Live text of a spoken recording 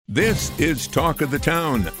This is Talk of the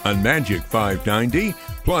Town on Magic 590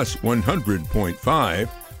 plus 100.5.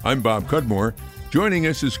 I'm Bob Cudmore. Joining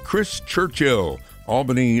us is Chris Churchill,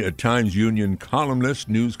 Albany Times-Union columnist,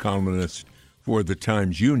 news columnist for the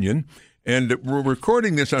Times-Union. And we're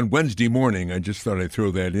recording this on Wednesday morning. I just thought I'd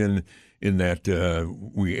throw that in that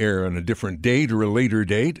we air on a different date or a later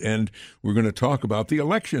date, and we're going to talk about the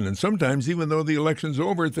election. And sometimes, even though the election's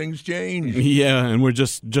over, things change. Yeah, and we're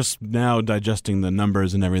just now digesting the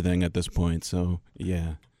numbers and everything at this point, so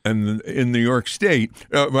yeah. And in New York State,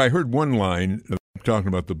 I heard one line talking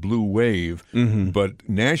about the blue wave, but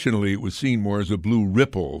nationally it was seen more as a blue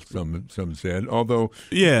ripple, some said, although...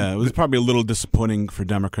 Yeah, it was probably a little disappointing for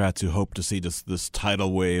Democrats who hoped to see just this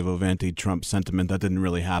tidal wave of anti-Trump sentiment. That didn't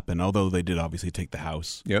really happen, although they did obviously take the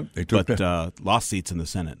House. Yep, they took lost seats in the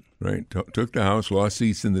Senate. Right, took the House, lost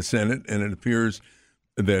seats in the Senate, and it appears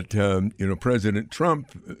that, President Trump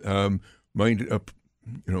might...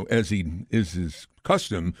 as he is his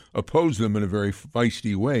custom, oppose them in a very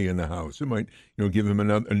feisty way in the House. It might, give him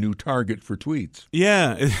a new target for tweets.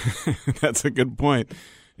 Yeah, that's a good point.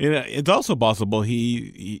 It's also possible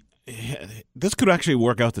this could actually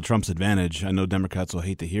work out to Trump's advantage. I know Democrats will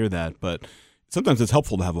hate to hear that, but sometimes it's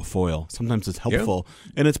helpful to have a foil. Sometimes it's helpful.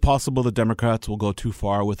 Yeah. And it's possible that Democrats will go too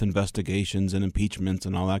far with investigations and impeachments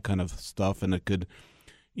and all that kind of stuff, and it could...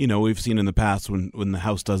 we've seen in the past when the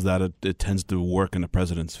House does that, it tends to work in the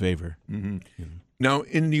president's favor. Mm-hmm. Now,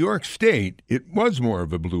 in New York State, it was more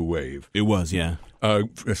of a blue wave. It was, yeah.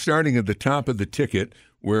 Starting at the top of the ticket,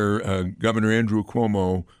 where Governor Andrew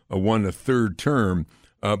Cuomo won a third term.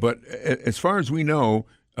 But as far as we know,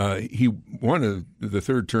 he won the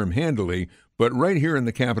third term handily. But right here in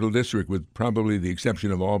the Capital District, with probably the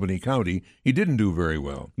exception of Albany County, he didn't do very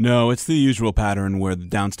well. No, it's the usual pattern where the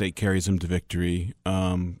downstate carries him to victory.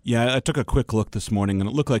 I took a quick look this morning, and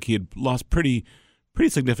it looked like he had lost pretty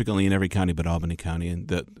significantly in every county but Albany County, and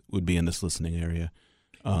that would be in this listening area.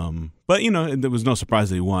 But there was no surprise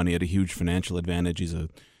that he won. He had a huge financial advantage.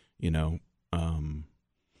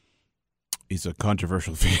 He's a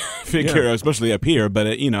controversial figure, especially up here. But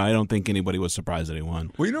I don't think anybody was surprised that he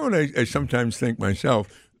won. Well, what I sometimes think myself,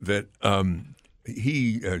 that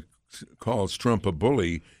he calls Trump a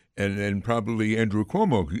bully, and probably Andrew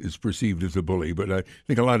Cuomo is perceived as a bully. But I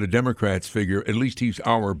think a lot of Democrats figure at least he's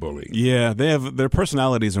our bully. Yeah, their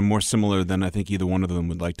personalities are more similar than I think either one of them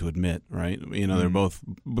would like to admit. Right? They're both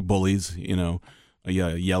bullies.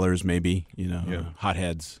 Yellers maybe.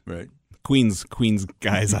 Hotheads. Right. Queens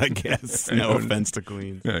guys, I guess. No offense to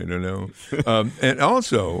Queens. I don't know. And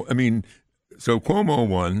also, so Cuomo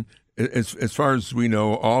won. As far as we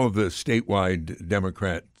know, all of the statewide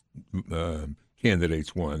Democrat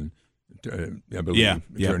candidates won. I believe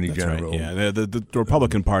Attorney General. Right. Yeah, the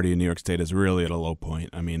Republican Party in New York State is really at a low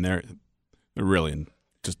point. They're really in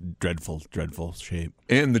just dreadful shape.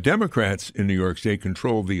 And the Democrats in New York State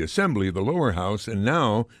control the Assembly, the lower house, and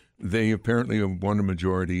now they apparently have won a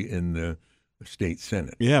majority in the state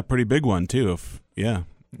Senate. Yeah, pretty big one too. Yeah.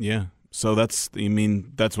 So that's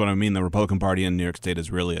what I mean. The Republican Party in New York State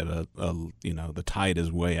is really at the tide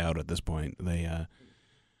is way out at this point. They're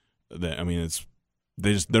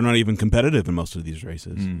not even competitive in most of these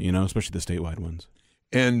races. Especially the statewide ones.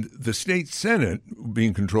 And the state Senate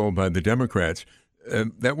being controlled by the Democrats,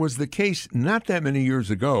 that was the case not that many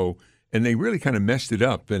years ago. And they really kind of messed it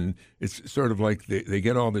up, and it's sort of like they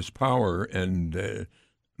get all this power, and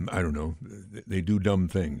I don't know, they do dumb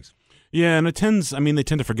things. Yeah, and they tend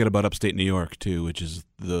to forget about upstate New York too, which is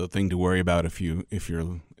the thing to worry about if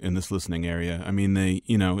you're in this listening area.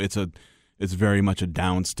 It's very much a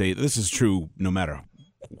downstate. This is true no matter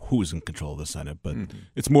who's in control of the Senate, but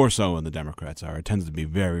it's more so when the Democrats are. It tends to be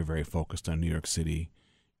very, very focused on New York City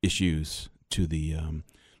issues to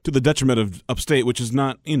the detriment of upstate, which is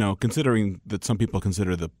not, considering that some people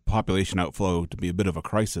consider the population outflow to be a bit of a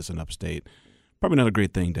crisis in upstate, probably not a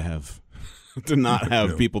great thing to have, to not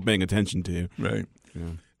have people paying attention to. Right.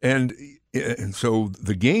 Yeah. And so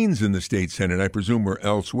the gains in the state Senate, I presume, were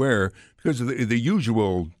elsewhere because of the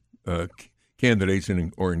usual candidates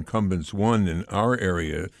or incumbents won in our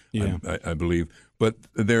area, I believe. But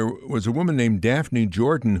there was a woman named Daphne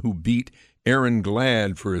Jordan who beat Aaron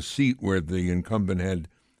Glad for a seat where the incumbent had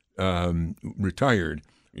retired.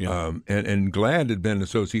 Yeah. And Glad had been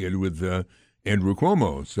associated with Andrew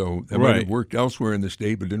Cuomo, so that might have worked elsewhere in the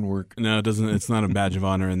state, but didn't work. No, it doesn't. It's not a badge of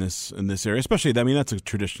honor in this area, especially. That's a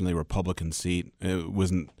traditionally Republican seat. It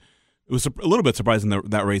wasn't. It was a little bit surprising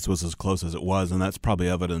that race was as close as it was, and that's probably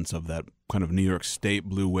evidence of that kind of New York State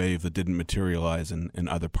blue wave that didn't materialize in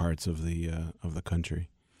other parts of the country.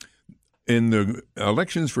 In the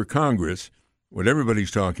elections for Congress, what everybody's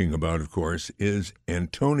talking about, of course, is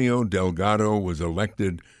Antonio Delgado was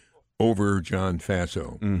elected over John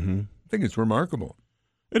Faso. Mm-hmm. I think it's remarkable.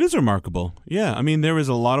 It is remarkable. Yeah, I mean, there was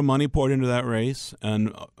a lot of money poured into that race,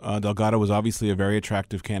 and Delgado was obviously a very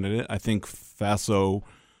attractive candidate. I think Faso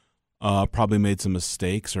probably made some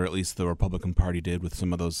mistakes, or at least the Republican Party did, with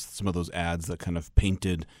some of those ads that kind of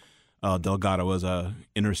painted Delgado as a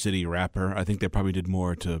inner city rapper. I think they probably did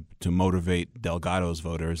more to motivate Delgado's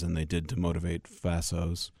voters than they did to motivate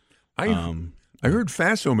Faso's. I heard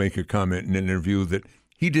Faso make a comment in an interview that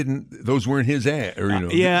he didn't; those weren't his ad. Or,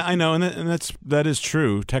 yeah, I know, and that is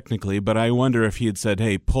true technically. But I wonder if he had said,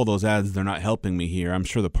 "Hey, pull those ads; they're not helping me here." I'm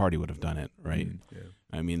sure the party would have done it, right? Yeah.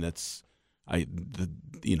 I mean,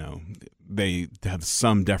 they have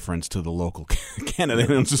some deference to the local candidate.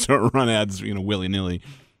 They don't just sort of run ads, willy nilly.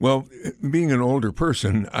 Well, being an older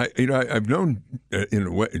person, I've known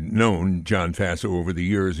John Faso over the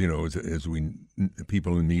years. As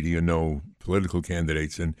people in media know political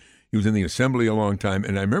candidates, and he was in the Assembly a long time.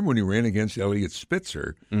 And I remember when he ran against Eliot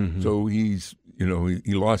Spitzer. Mm-hmm. So he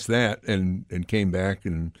lost that and came back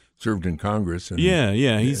and served in Congress. And,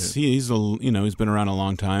 he's been around a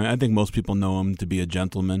long time. I think most people know him to be a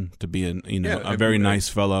gentleman, to be a very nice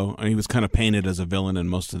fellow. He was kind of painted as a villain in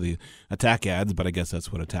most of the attack ads, but I guess that's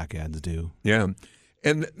what attack ads do. Yeah,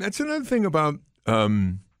 and that's another thing about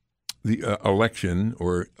the election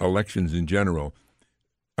or elections in general.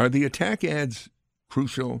 Are the attack ads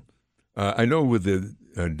crucial? I know with the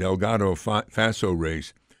Delgado Faso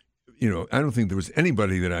race, I don't think there was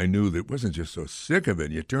anybody that I knew that wasn't just so sick of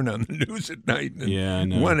it. You turn on the news at night,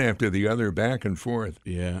 and one after the other, back and forth.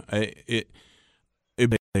 Yeah,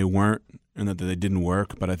 they weren't, and that they didn't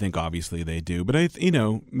work, but I think obviously they do. But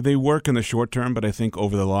they work in the short term, but I think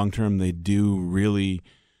over the long term, they do really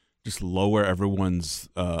just lower everyone's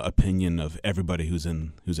opinion of everybody who's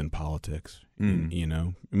in politics. I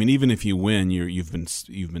mean, even if you win, you've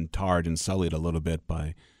been tarred and sullied a little bit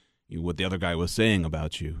by what the other guy was saying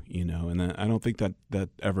about you, and I don't think that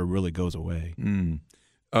ever really goes away.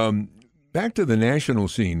 Back to the national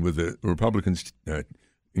scene with the Republicans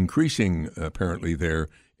increasing apparently their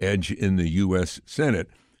edge in the U.S. Senate.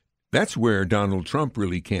 That's where Donald Trump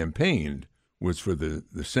really campaigned, was for the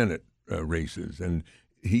Senate races, and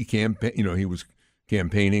he was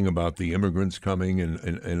campaigning about the immigrants coming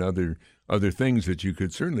and other things that you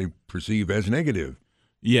could certainly perceive as negative.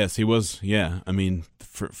 Yes, he was. Yeah, I mean,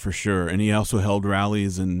 for sure. And he also held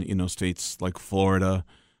rallies in states like Florida,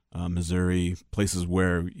 Missouri, places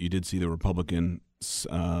where you did see the Republicans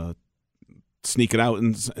sneak it out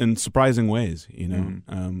in surprising ways.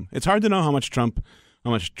 It's hard to know how much Trump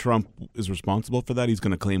is responsible for that. He's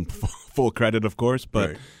going to claim full credit, of course,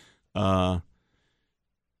 but right.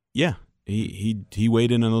 Yeah, he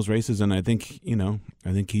weighed in on those races, and I think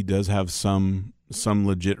he does have some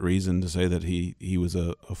legit reason to say that he was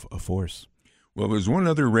a force. Well, there's one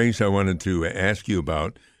other race I wanted to ask you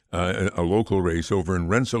about, a local race over in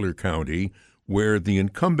Rensselaer County, where the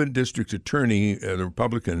incumbent district attorney, the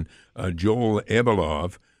Republican Joel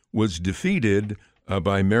Abeloff, was defeated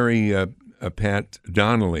by Mary Pat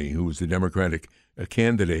Donnelly, who was the Democratic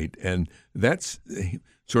candidate. And that's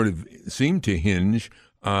sort of seemed to hinge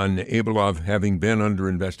on Abeloff having been under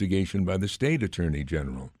investigation by the state attorney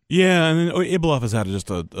general. Yeah, I mean, Abeloff has had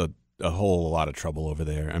just a whole lot of trouble over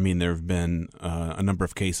there. I mean, there have been a number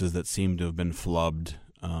of cases that seem to have been flubbed.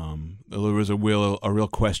 There was a real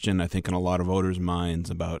question, I think, in a lot of voters'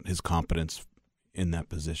 minds about his competence in that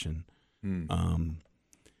position. And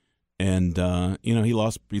he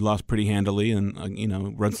lost pretty handily,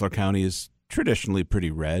 and Rensselaer County is traditionally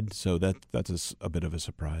pretty red, so that's a bit of a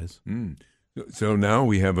surprise. So now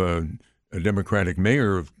we have a Democratic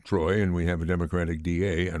mayor of Troy, and we have a Democratic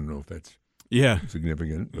DA. I don't know if that's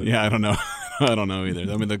significant. But. Yeah, I don't know. I don't know either.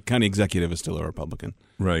 I mean, the county executive is still a Republican.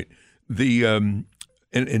 Right. The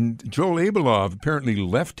and Joel Abeloff apparently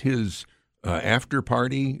left his after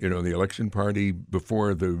party, the election party,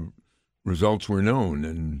 before the results were known,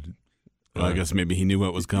 and I guess maybe he knew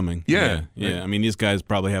what was coming. Yeah. Right. I mean, these guys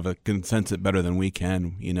probably can sense it better than we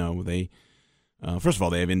can. They. First of all,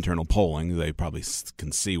 they have internal polling. They probably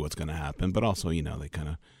can see what's going to happen, but also, they kind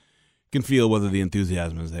of can feel whether the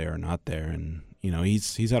enthusiasm is there or not there. And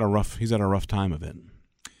he's had a rough time of it.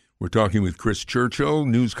 We're talking with Chris Churchill,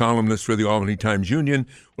 news columnist for the Albany Times-Union.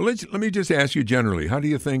 Well, let me just ask you generally: how do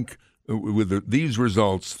you think, with these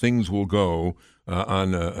results, things will go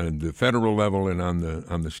on the federal level and on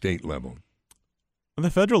the state level? On the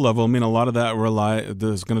federal level, I mean, a lot of that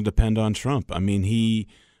is going to depend on Trump. I mean,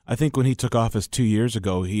 I think when he took office 2 years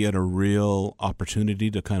ago, he had a real opportunity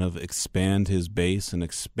to kind of expand his base and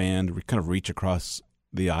kind of reach across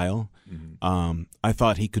the aisle. I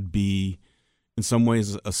thought he could be, in some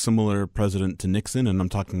ways, a similar president to Nixon, and I'm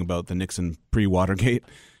talking about the Nixon pre-Watergate,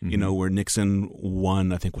 where Nixon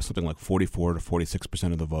won, I think, was something like 44 to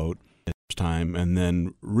 46% of the vote at the time, and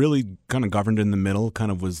then really kind of governed in the middle,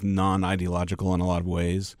 kind of was non-ideological in a lot of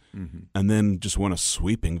ways, and then just won a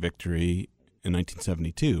sweeping victory in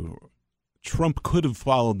 1972. Trump could have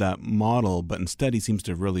followed that model, but instead he seems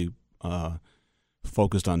to have really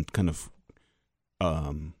focused on kind of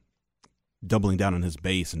doubling down on his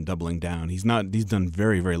base and doubling down. He's done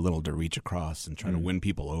very, very little to reach across and try to win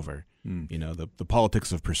people over. The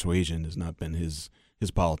politics of persuasion has not been his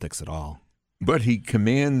politics at all. But he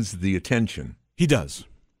commands the attention. He does,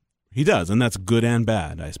 and that's good and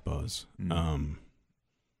bad, I suppose.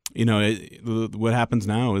 What happens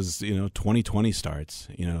now is, 2020 starts.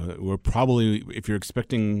 We're probably, if you're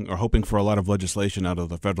expecting or hoping for a lot of legislation out of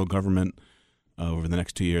the federal government over the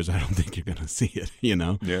next 2 years, I don't think you're going to see it,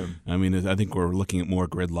 Yeah. I mean, I think we're looking at more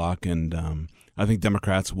gridlock, and I think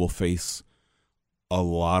Democrats will face a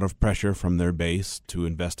lot of pressure from their base to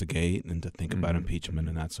investigate and to think about impeachment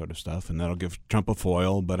and that sort of stuff, and that'll give Trump a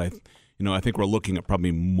foil. But I think we're looking at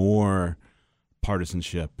probably more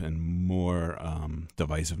partisanship and more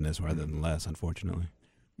divisiveness rather than less, unfortunately.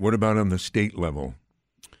 What about on the state level?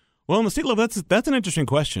 Well, on the state level, that's an interesting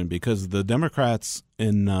question, because the Democrats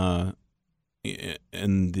in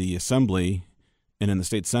the Assembly and in the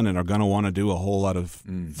state Senate are going to want to do a whole lot of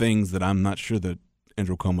things that I'm not sure that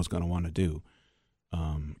Andrew Cuomo's going to want to do.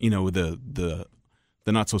 The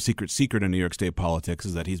not so secret in New York State politics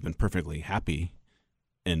is that he's been perfectly happy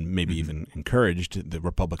and maybe even encouraged the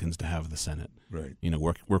Republicans to have the Senate. Right.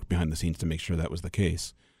 Work behind the scenes to make sure that was the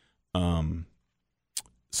case.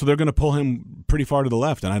 So they're going to pull him pretty far to the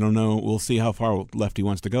left, and I don't know. We'll see how far left he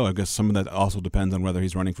wants to go. I guess some of that also depends on whether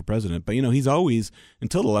he's running for president. But, he's always,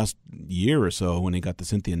 until the last year or so when he got the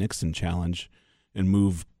Cynthia Nixon challenge and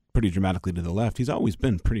moved pretty dramatically to the left, he's always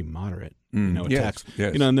been pretty moderate. Yes.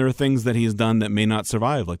 And there are things that he's done that may not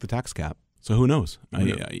survive, like the tax cap. So who knows?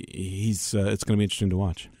 It's going to be interesting to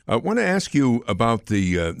watch. I want to ask you about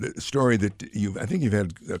the story that I think you've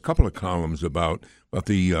had a couple of columns about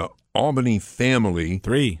the Albany family.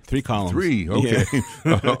 Three columns. Three, okay.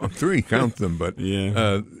 Yeah. Three, count them. But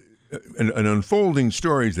yeah. An unfolding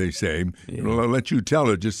stories, they say. Yeah. I'll let you tell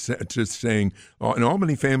it, just saying an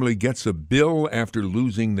Albany family gets a bill after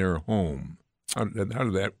losing their home. How did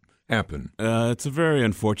that happen? It's a very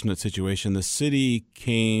unfortunate situation. The city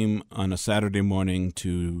came on a Saturday morning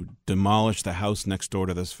to demolish the house next door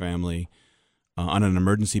to this family on an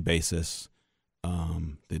emergency basis.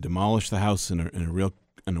 They demolished the house in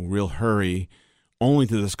a real hurry, only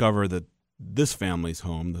to discover that this family's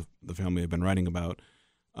home, the family I've been writing about,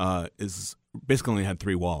 is basically only had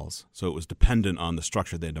 3 walls. So it was dependent on the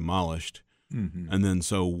structure they demolished. And then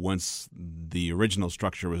so once the original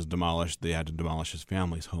structure was demolished, they had to demolish his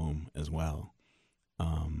family's home as well.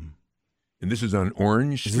 And this is on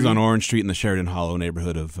Orange Street? This is on Orange Street in the Sheridan Hollow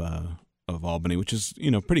neighborhood of Albany, which is,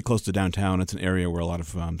 pretty close to downtown. It's an area where a lot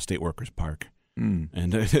of state workers park. And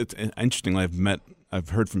it's interesting. I've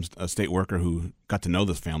heard from a state worker who got to know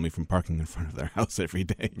this family from parking in front of their house every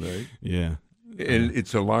day. Right. Yeah. And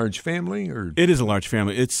it's a large family, or it is a large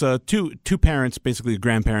family. It's two parents, basically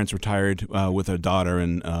grandparents, retired with a daughter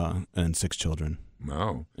and 6 children.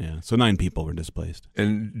 Wow. Yeah. So 9 people were displaced.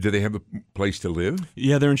 And do they have a place to live?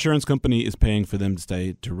 Yeah, their insurance company is paying for them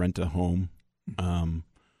to rent a home.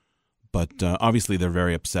 But obviously they're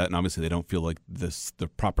very upset, and obviously they don't feel like the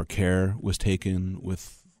proper care was taken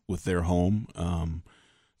with their home.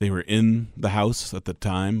 They were in the house at the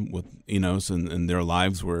time with and their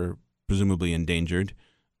lives were presumably endangered.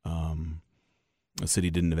 The city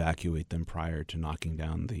didn't evacuate them prior to knocking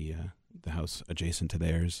down the house adjacent to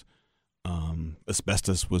theirs.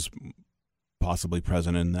 Asbestos was possibly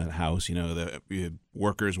present in that house. The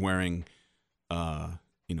workers wearing the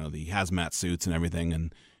hazmat suits and everything,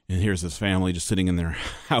 and here's this family just sitting in their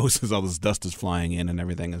house as all this dust is flying in and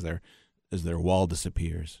everything as their wall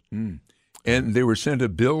disappears. And they were sent a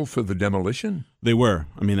bill for the demolition? They were.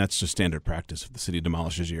 I mean, that's just standard practice. If the city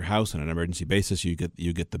demolishes your house on an emergency basis, you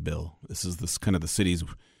get the bill. This is kind of the city's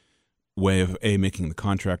way of making the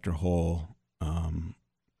contractor whole. And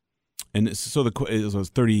so it was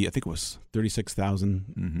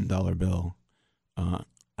 $36,000 bill.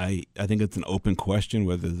 I think it's an open question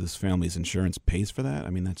whether this family's insurance pays for that. I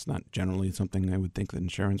mean, that's not generally something I would think that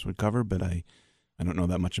insurance would cover, but I don't know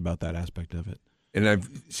that much about that aspect of it. And I've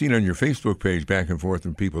seen on your Facebook page back and forth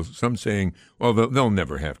from people, some saying, well, they'll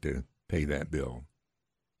never have to pay that bill.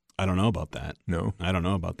 I don't know about that. No? I don't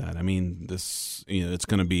know about that. I mean, this, it's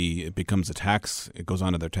going to be, it becomes a tax, it goes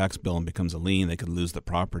onto their tax bill and becomes a lien. They could lose the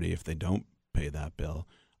property if they don't pay that bill.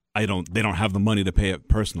 They don't have the money to pay it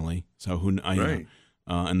personally. So Right.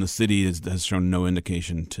 And the city has shown no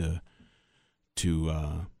indication to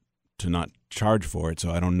not charge for it.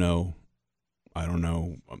 So I don't know.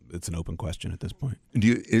 It's an open question at this point. Do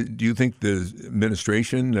you think the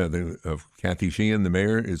administration of Kathy Sheehan, the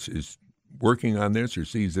mayor, is working on this, or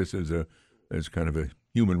sees this as kind of a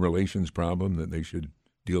human relations problem that they should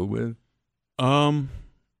deal with?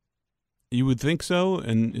 You would think so,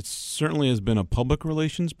 and it certainly has been a public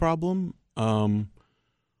relations problem.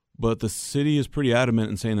 But the city is pretty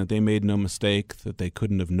adamant in saying that they made no mistake, that they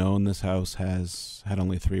couldn't have known this house had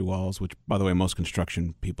only 3 walls, which, by the way, most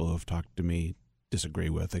construction people who have talked to me disagree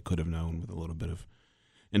with. They could have known with a little bit of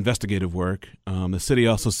investigative work. The city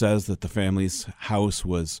also says that the family's house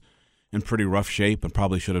was in pretty rough shape and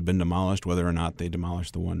probably should have been demolished, whether or not they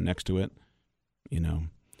demolished the one next to it.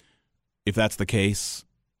 If that's the case,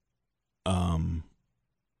 I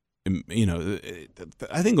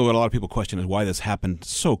think what a lot of people question is why this happened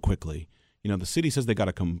so quickly. The city says they got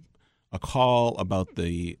a call about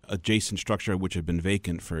the adjacent structure, which had been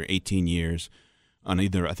vacant for 18 years, on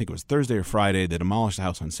either, I think it was Thursday or Friday. They demolished the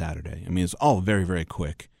house on Saturday. I mean, it's all very, very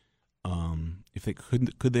quick. If they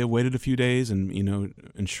could they have waited a few days and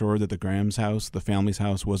ensure that the Graham's house, the family's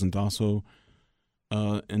house, wasn't also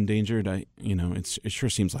endangered? It sure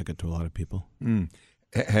seems like it to a lot of people.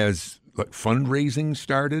 Has fundraising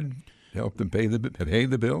started to help them pay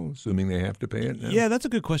the bill, assuming they have to pay it now? Yeah, that's a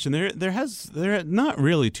good question. There not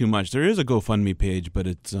really too much. There is a GoFundMe page, but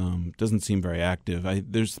it doesn't seem very active.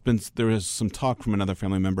 There was some talk from another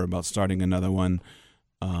family member about starting another one.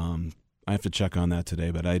 I have to check on that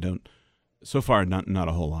today, but I don't. So far, not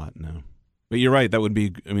a whole lot, no. But you're right. That would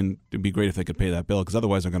be. I mean, it'd be great if they could pay that bill, because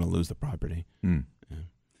otherwise they're going to lose the property. Yeah.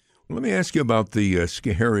 Well, let me ask you about the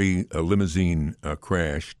scary limousine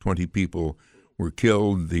crash. 20 people were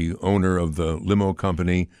killed. The owner of the limo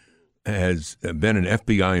company has been an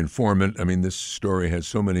FBI informant. I mean, this story has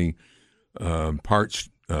so many parts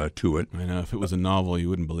to it. I know. If it was a novel, you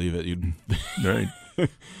wouldn't believe it. Right.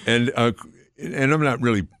 And I'm not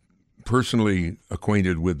really personally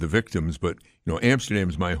acquainted with the victims, but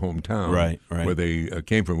Amsterdam's my hometown, right. where they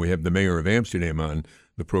came from. We have the mayor of Amsterdam on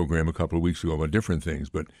the program a couple of weeks ago about different things,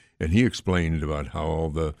 and he explained about how all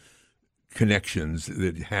the connections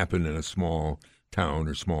that happen in a small town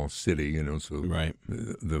or small city, so right.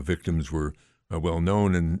 The victims were well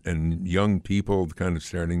known and young people kind of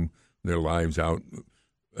starting their lives out.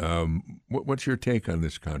 What's your take on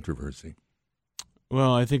this controversy?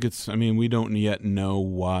 Well, I think we don't yet know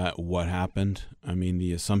what happened. I mean,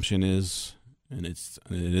 the assumption is, and it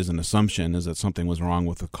is an assumption, is that something was wrong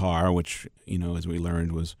with the car, which, as we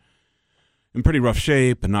learned, was in pretty rough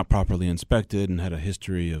shape and not properly inspected and had a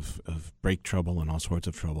history of brake trouble and all sorts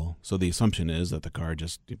of trouble. So the assumption is that the car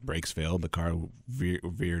brakes failed. The car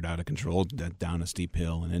veered out of control down a steep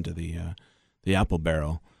hill and into the apple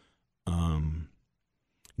barrel. The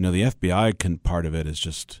FBI part of it is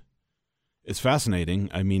just... It's fascinating.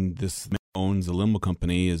 I mean, this man who owns the limo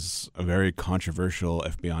company is a very controversial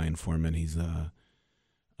FBI informant. He's been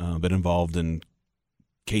involved in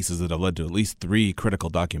cases that have led to at least 3 critical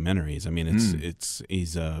documentaries. I mean,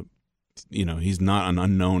 he's not an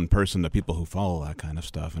unknown person to people who follow that kind of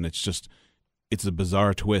stuff, and it's a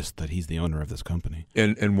bizarre twist that he's the owner of this company.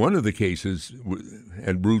 And one of the cases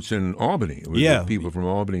had roots in Albany. It was people from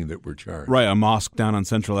Albany that were charged. Right, a mosque down on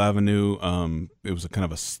Central Avenue. It was a kind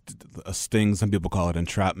of a sting. Some people call it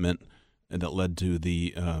entrapment, and that led to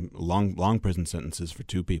the long prison sentences for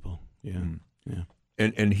 2 people. Yeah, yeah.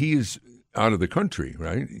 And he's out of the country,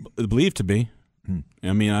 right? Believed to be.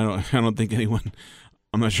 I mean, I don't think anyone.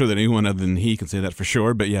 I'm not sure that anyone other than he can say that for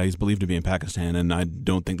sure, but yeah, he's believed to be in Pakistan, and I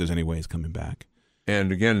don't think there's any way he's coming back.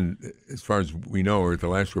 And again, as far as we know, or at the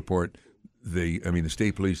last report, the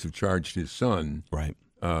state police have charged his son. Right.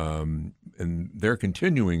 And they're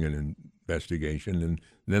continuing an investigation, and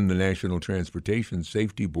then the National Transportation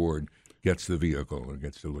Safety Board gets the vehicle and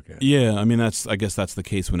gets to look at it. Yeah, I mean, I guess that's the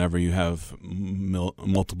case whenever you have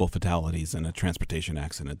multiple fatalities in a transportation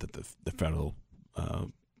accident, that the federal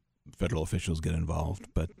officials get involved.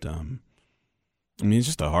 But it's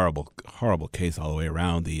just a horrible case all the way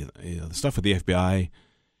around. The stuff with the FBI,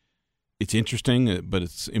 it's interesting, but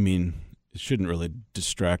it shouldn't really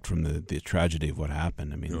distract from the tragedy of what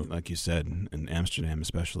happened. I mean, like you said, in Amsterdam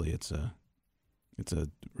especially, it's a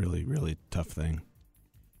really, really tough thing.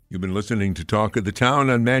 You've been listening to Talk of the Town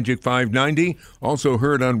on Magic 590, also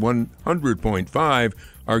heard on 100.5.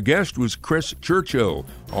 Our guest was Chris Churchill,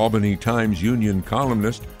 Albany Times Union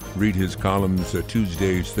columnist, read his columns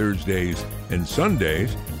Tuesdays, Thursdays, and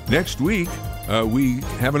Sundays. Next week, we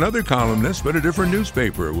have another columnist, but a different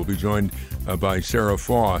newspaper. We'll be joined by Sarah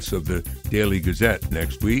Foss of the Daily Gazette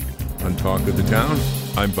next week on Talk of the Town.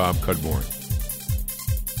 I'm Bob Cudmore.